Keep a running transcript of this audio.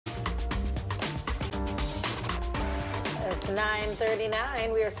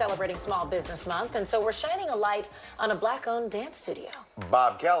9:39. We are celebrating Small Business Month, and so we're shining a light on a Black-owned dance studio.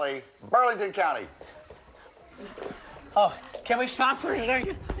 Bob Kelly, Burlington County. Oh, can we stop for a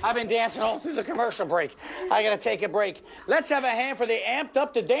second? I've been dancing all through the commercial break. I gotta take a break. Let's have a hand for the amped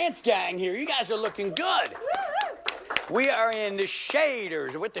up the dance gang here. You guys are looking good. We are in the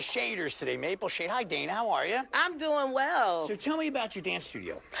Shaders, with the Shaders today. Maple Shade. Hi, Dana. How are you? I'm doing well. So tell me about your dance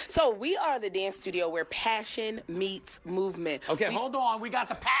studio. So we are the dance studio where passion meets movement. Okay, hold on. We got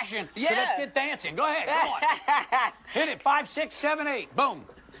the passion. Yeah. So let's get dancing. Go ahead. Come on. Hit it. 5, 6, 7, 8. Boom.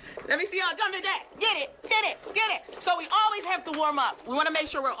 Let me see y'all jump in that. Get it, get it, get it. So we always have to warm up. We want to make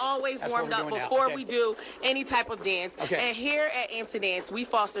sure we're always warmed up before we do any type of dance. Okay. And here at Amsterdance, we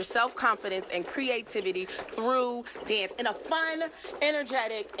foster self-confidence and creativity through dance in a fun,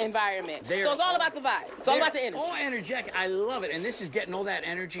 energetic environment. So it's all about the vibe. It's all about the energy. All energetic. I love it. And this is getting all that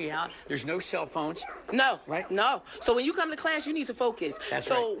energy out. There's no cell phones. No, right? No. So when you come to class, you need to focus. That's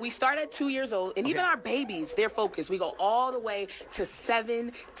so right. we start at 2 years old, and even our babies, they're focused. We go all the way to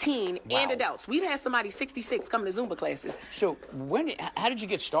 17 and adults. We've had somebody 66 come to Zumba classes. So how did you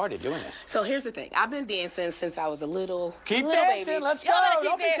get started doing this? So here's the thing. I've been dancing since I was a little dancing. baby. Let's go.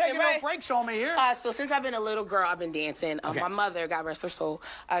 Don't be taking no breaks on me here. So since I've been a little girl, I've been dancing. My mother, God rest her soul,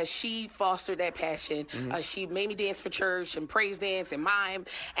 she fostered that passion. She made me dance for church and praise dance and mime,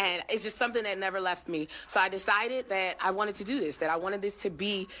 and it's just something that never left me. So I decided that I wanted to do this, that I wanted this to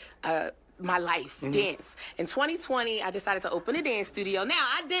be my life, dance. In 2020, I decided to open a dance studio. Now,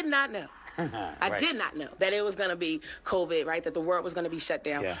 I did not know. I did not know that it was going to be COVID, right? That the world was going to be shut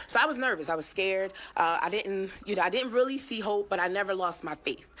down. Yeah. So I was nervous. I was scared. I didn't really see hope, but I never lost my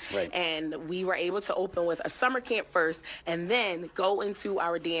faith. Right. And we were able to open with a summer camp first, and then go into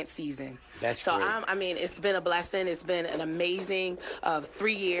our dance season. That's so. Great. I mean, it's been a blessing. It's been an amazing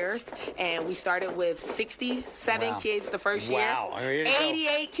 3 years, and we started with 67 kids the first year,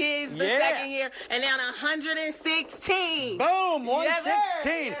 88 kids the second year, and now 116. Boom, 116.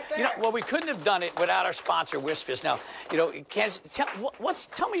 Yes, You know, well, we couldn't have done it without our sponsor, WSFS. Now, you know,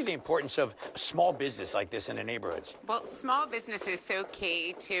 tell me the importance of a small business like this in the neighborhoods. Well, small business is so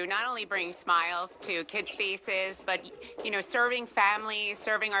key to not only bring smiles to kids' faces, but, you know, serving families,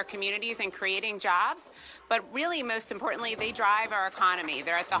 serving our communities, and creating jobs. But really, most importantly, they drive our economy.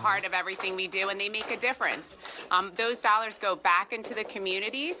 They're at the heart of everything we do, and they make a difference. Those dollars go back into the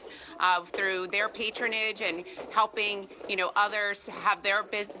communities through their patronage and helping, you know, others have their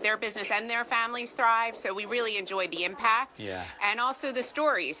business and their families thrive. So we really enjoy the impact. Yeah. And also the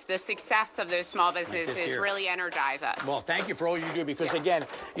stories, the success of those small businesses really energize us. Well, thank you for all you do, because again,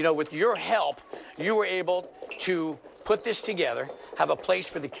 you know, with your help, you were able to put this together, have a place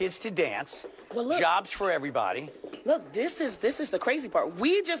for the kids to dance, jobs for everybody. Look, this is the crazy part.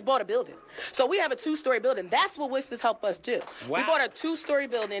 We just bought a building. So we have a 2-story building. That's what WSFS helped us do. Wow. We bought a 2-story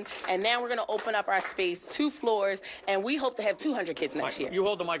building, and now we're going to open up our space, 2 floors, and we hope to have 200 kids next year. You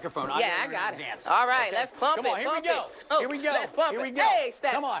hold the microphone. Yeah, I got it. Dance. All right, let's pump it. Come on, here we go. Here we go. Let's pump here it. we go. Hey,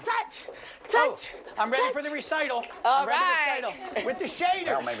 step. Come on. Touch. Oh, I'm ready for the recital. All I'm ready right. for the recital with the Shaders.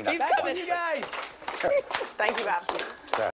 Well, maybe not. He's Thank coming. you guys. Thank you, Bob.